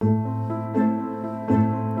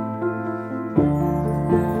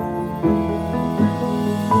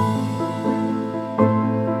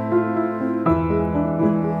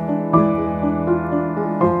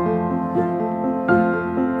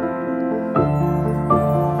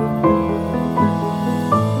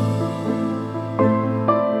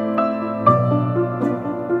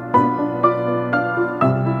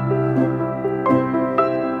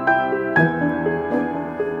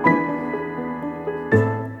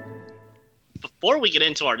before we get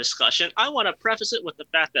into our discussion, I want to preface it with the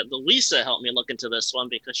fact that Louisa helped me look into this one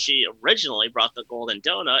because she originally brought the Golden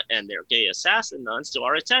Donut and their gay assassin nuns to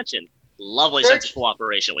our attention. Lovely sense of Church,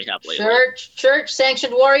 cooperation we have lately. church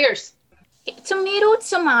sanctioned warriors. Tomato,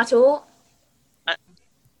 tomato. I,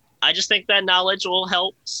 I just think that knowledge will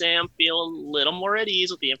help Sam feel a little more at ease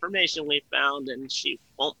with the information we found, and she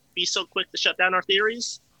won't be so quick to shut down our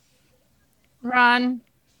theories. Ron,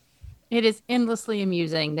 it is endlessly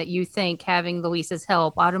amusing that you think having Luisa's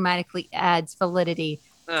help automatically adds validity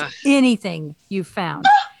to anything you've found.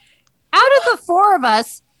 Out of the four of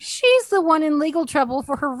us, she's the one in legal trouble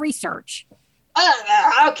for her research.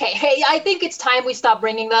 Okay, hey, I think it's time we stop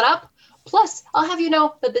bringing that up. Plus, I'll have you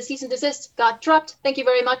know that the cease and desist got dropped. Thank you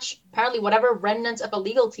very much. Apparently, whatever remnants of a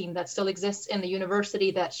legal team that still exists in the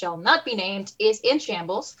university that shall not be named is in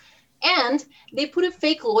shambles. And they put a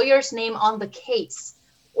fake lawyer's name on the case.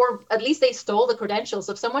 Or at least they stole the credentials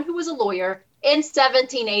of someone who was a lawyer in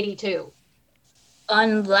 1782.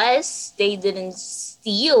 Unless they didn't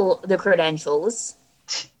steal the credentials.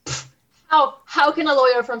 How can a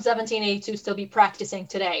lawyer from 1782 still be practicing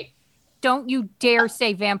today? Don't you dare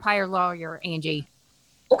say vampire lawyer, Angie.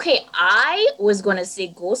 Okay, I was gonna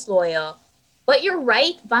say ghost lawyer, but you're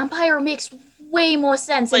right. Vampire makes way more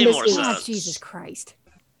sense in Way this more case. sense. Oh, Jesus Christ.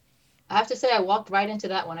 I have to say, I walked right into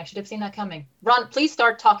that one. I should have seen that coming. Ron, please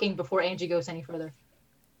start talking before Angie goes any further.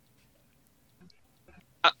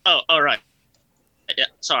 All right. Yeah,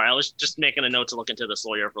 sorry, I was just making a note to look into this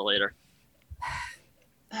lawyer for later.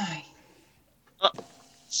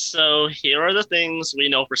 So here are the things we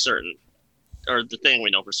know for certain. Or the thing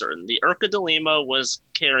we know for certain. The Urca de Lima was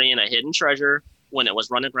carrying a hidden treasure when it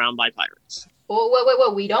was run aground by pirates.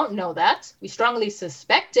 Whoa, we don't know that. We strongly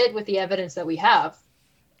suspect it with the evidence that we have.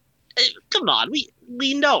 Come on,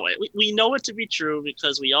 we know it. We know it to be true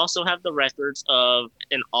because we also have the records of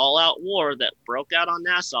an all-out war that broke out on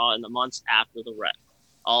Nassau in the months after the wreck.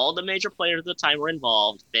 All the major players at the time were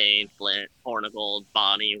involved: Bane, Flint, Hornigold,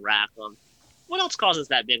 Bonnie, Rackham. What else causes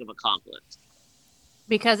that big of a conflict?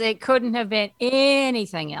 Because it couldn't have been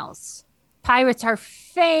anything else. Pirates are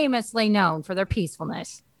famously known for their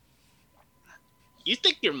peacefulness. You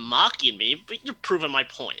think you're mocking me, but you're proving my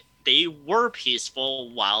point. They were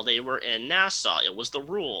peaceful while they were in Nassau. It was the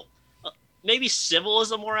rule. Maybe civil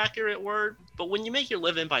is a more accurate word, but when you make your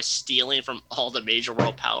living by stealing from all the major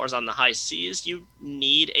world powers on the high seas, you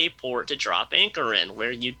need a port to drop anchor in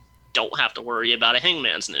where you don't have to worry about a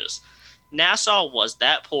hangman's noose. Nassau was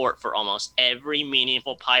that port for almost every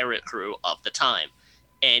meaningful pirate crew of the time.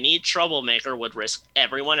 Any troublemaker would risk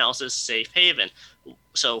everyone else's safe haven.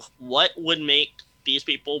 So what would make these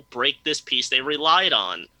people break this peace they relied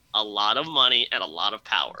on? A lot of money and a lot of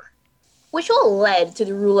power. Which all led to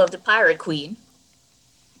the rule of the Pirate Queen.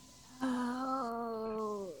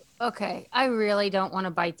 Oh, okay. I really don't want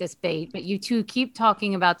to bite this bait, but you two keep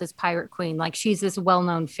talking about this pirate queen like she's this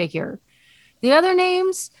well-known figure. The other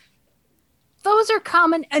names, those are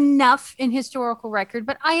common enough in historical record,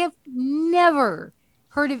 but I have never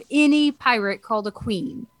heard of any pirate called a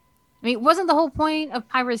queen. I mean, wasn't the whole point of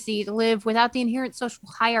piracy to live without the inherent social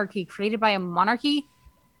hierarchy created by a monarchy?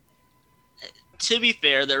 To be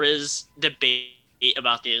fair, there is debate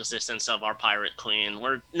about the existence of our pirate queen.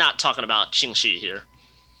 We're not talking about Qingxi here.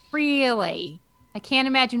 Really? I can't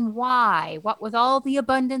imagine why. What with all the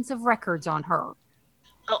abundance of records on her.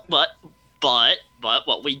 Oh, but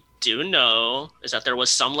what we do know is that there was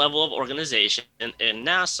some level of organization in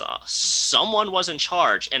Nassau. Someone was in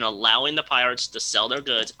charge in allowing the pirates to sell their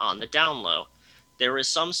goods on the down low. There is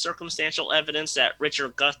some circumstantial evidence that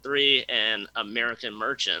Richard Guthrie, an American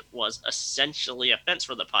merchant, was essentially a fence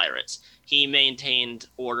for the pirates. He maintained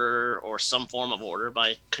order or some form of order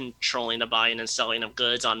by controlling the buying and selling of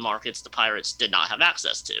goods on markets the pirates did not have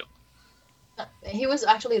access to. He was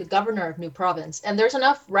actually the governor of New Province, and there's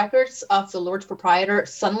enough records of the Lord's proprietor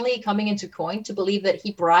suddenly coming into coin to believe that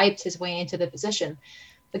he bribed his way into the position.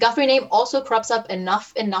 The Guthrie name also crops up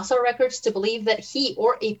enough in Nassau records to believe that he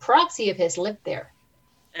or a proxy of his lived there.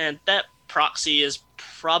 And that proxy is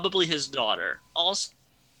probably his daughter. Also,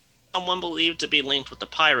 someone believed to be linked with the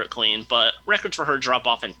Pirate Queen, but records for her drop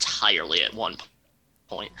off entirely at one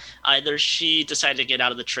point. Either she decided to get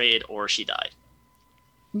out of the trade or she died.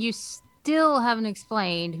 You still haven't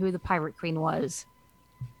explained who the pirate queen was.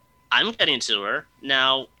 I'm getting to her.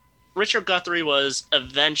 Now, Richard Guthrie was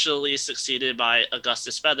eventually succeeded by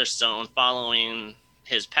Augustus Featherstone following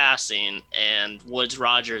his passing and Woodes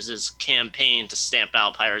Rogers' campaign to stamp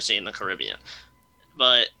out piracy in the Caribbean.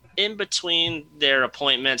 But in between their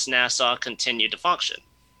appointments, Nassau continued to function.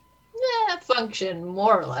 Function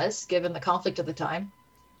more or less, given the conflict of the time.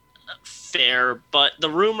 Fair, but the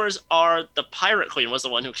rumors are the Pirate Queen was the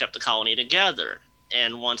one who kept the colony together.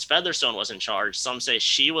 And once Featherstone was in charge, some say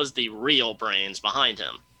she was the real brains behind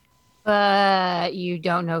him. But you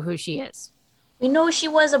don't know who she is. We know she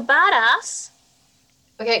was a badass.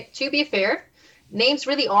 Okay, to be fair, names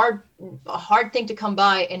really are a hard thing to come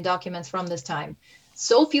by in documents from this time.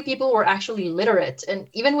 So few people were actually literate, and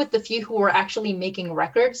even with the few who were actually making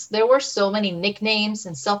records, there were so many nicknames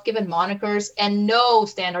and self-given monikers and no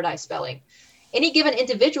standardized spelling. Any given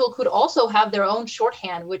individual could also have their own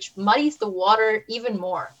shorthand, which muddies the water even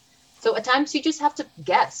more. So at times you just have to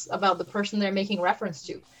guess about the person they're making reference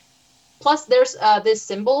to. Plus, there's this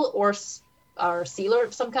symbol or sealer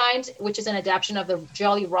of some kind, which is an adaptation of the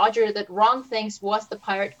Jolly Roger that Ron thinks was the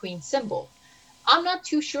Pirate Queen symbol. I'm not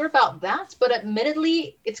too sure about that, but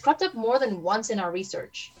admittedly, it's cropped up more than once in our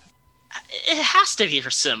research. It has to be her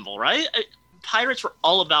symbol, right? Pirates were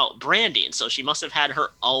all about branding, so she must have had her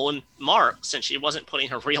own mark since she wasn't putting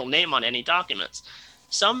her real name on any documents.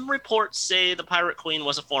 Some reports say the Pirate Queen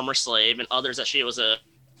was a former slave, and others that she was a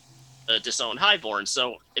disowned highborn,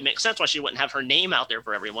 so it makes sense why she wouldn't have her name out there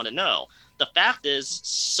for everyone to know. The fact is,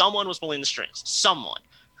 someone was pulling the strings. Someone.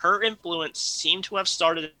 Her influence seemed to have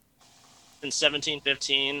started in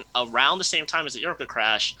 1715, around the same time as the Yorka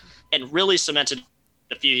crash, and really cemented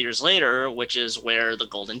a few years later, which is where the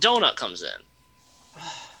Golden Donut comes in.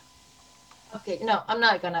 Okay, no, I'm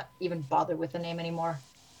not gonna even bother with the name anymore.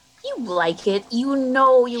 You like it. You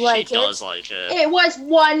know you like it. She does like it. It was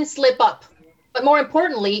one slip up. But more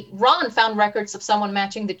importantly, Ron found records of someone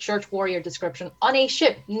matching the church warrior description on a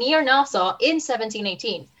ship near Nassau in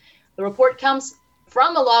 1718. The report comes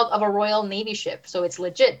from a log of a Royal Navy ship, so it's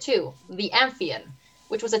legit too, the Amphion,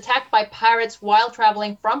 which was attacked by pirates while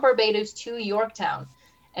traveling from Barbados to Yorktown.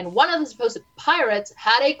 And one of the supposed pirates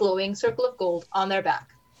had a glowing circle of gold on their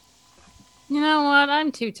back. You know what?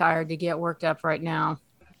 I'm too tired to get worked up right now.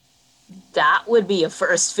 That would be a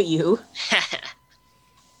first for you.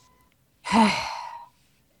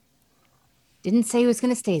 Didn't say it was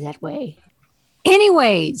going to stay that way.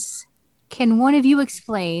 Anyways, can one of you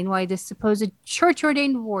explain why this supposed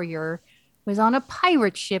church-ordained warrior was on a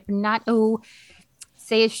pirate ship and not,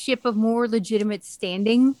 say a ship of more legitimate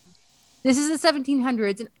standing? This is the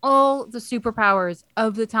 1700s, and all the superpowers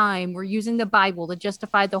of the time were using the Bible to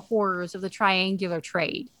justify the horrors of the triangular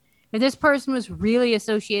trade. If this person was really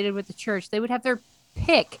associated with the church, they would have their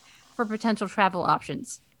pick for potential travel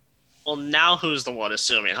options. Well, now who's the one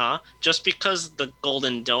assuming, huh? Just because the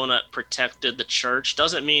Golden Donut protected the church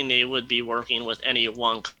doesn't mean they would be working with any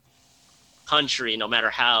one country, no matter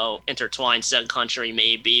how intertwined said country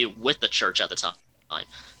may be with the church at the time.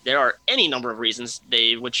 There are any number of reasons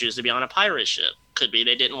they would choose to be on a pirate ship. Could be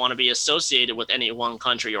they didn't want to be associated with any one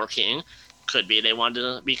country or king. Could be they wanted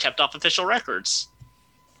to be kept off official records.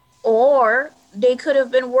 Or they could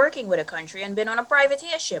have been working with a country and been on a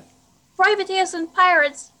privateer ship. Privateers and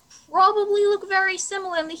pirates probably look very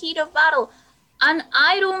similar in the heat of battle, and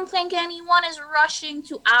I don't think anyone is rushing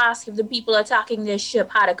to ask if the people attacking this ship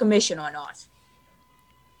had a commission or not.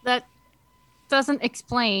 That doesn't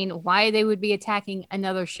explain why they would be attacking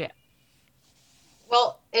another ship.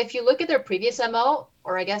 Well, if you look at their previous MO,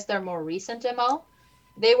 or I guess their more recent MO,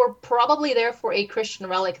 they were probably there for a Christian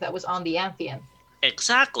relic that was on the Amphion.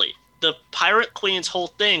 Exactly. The Pirate Queen's whole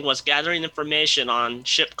thing was gathering information on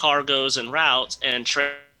ship cargoes and routes and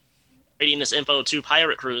trading this info to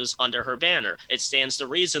pirate crews under her banner. It stands to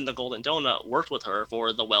reason the Golden Donut worked with her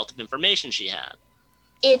for the wealth of information she had.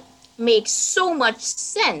 It makes so much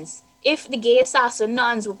sense. If the gay assassin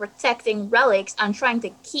nuns were protecting relics and trying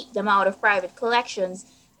to keep them out of private collections,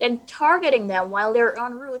 then targeting them while they're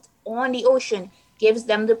en route on the ocean gives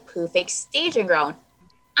them the perfect staging ground.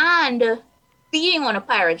 And being on a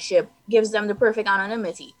pirate ship gives them the perfect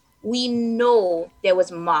anonymity. We know there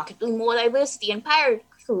was markedly more diversity in pirate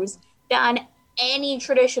crews than any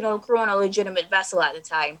traditional crew on a legitimate vessel at the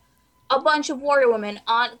time. A bunch of warrior women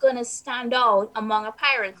aren't gonna stand out among a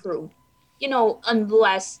pirate crew,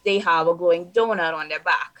 unless they have a glowing donut on their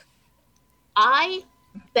back. I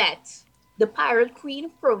bet the Pirate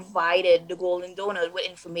Queen provided the Golden Donut with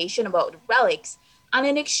information about the relics, and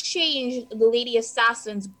in exchange, the Lady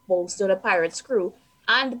Assassins bolstered the pirates' crew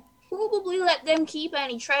and probably let them keep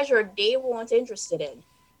any treasure they weren't interested in.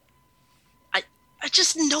 I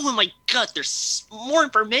just know in my gut there's more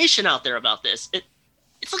information out there about this.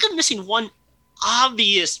 It's like I'm missing one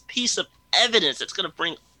obvious piece of evidence that's going to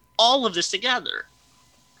bring all of this together.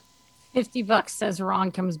 $50 says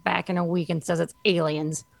Ron comes back in a week and says it's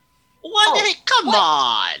aliens. What? Come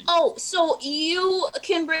on. Oh, so you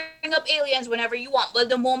can bring up aliens whenever you want, but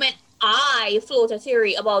the moment I float a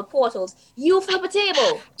theory about portals, you flip a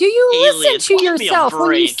table. Do you Aliens, listen to give me a yourself when you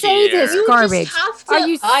break say this here. You garbage? just have to. Are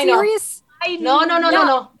you I know. serious? No.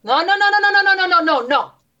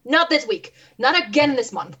 Not this week. Not again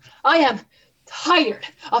this month. I am tired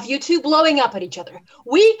of you two blowing up at each other.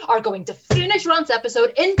 We are going to finish Ron's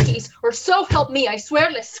episode in peace, or so help me. I swear,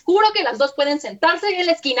 les juro que las dos pueden sentarse en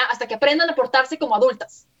la esquina hasta que aprendan a portarse como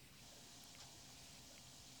adultas.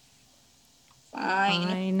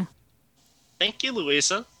 Fine. Thank you,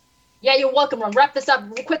 Louisa. Yeah, you're welcome, Ron. Wrap this up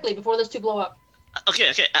quickly before those two blow up.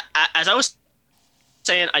 Okay. As I was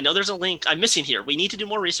saying, I know there's a link I'm missing here. We need to do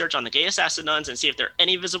more research on the gay assassin nuns and see if there are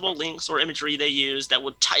any visible links or imagery they use that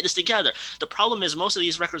would tie this together. The problem is most of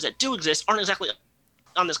these records that do exist aren't exactly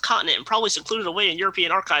on this continent and probably secluded away in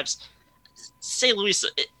European archives. Say, Louisa,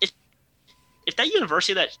 if that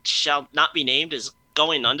university that shall not be named is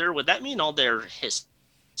going under, would that mean all their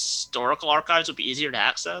historical archives would be easier to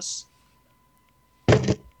access?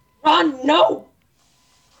 Ron, no!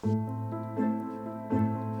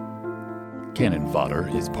 Cannon Fodder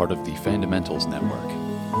is part of the Fundamentals Network.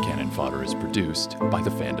 Cannon Fodder is produced by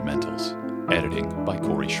the Fundamentals. Editing by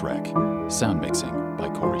Corey Schreck. Sound mixing by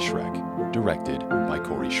Corey Schreck. Directed by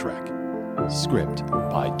Corey Schreck. Script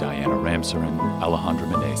by Diana Ramsaran, Alejandra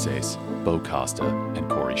Meneses, Bo Costa, and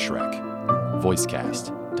Corey Schreck. Voice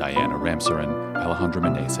cast: Diana Ramsaran, Alejandra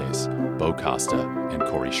Meneses, Bo Costa, and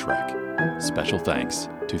Corey Schreck. Special thanks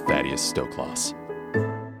to Thaddeus Stoklos.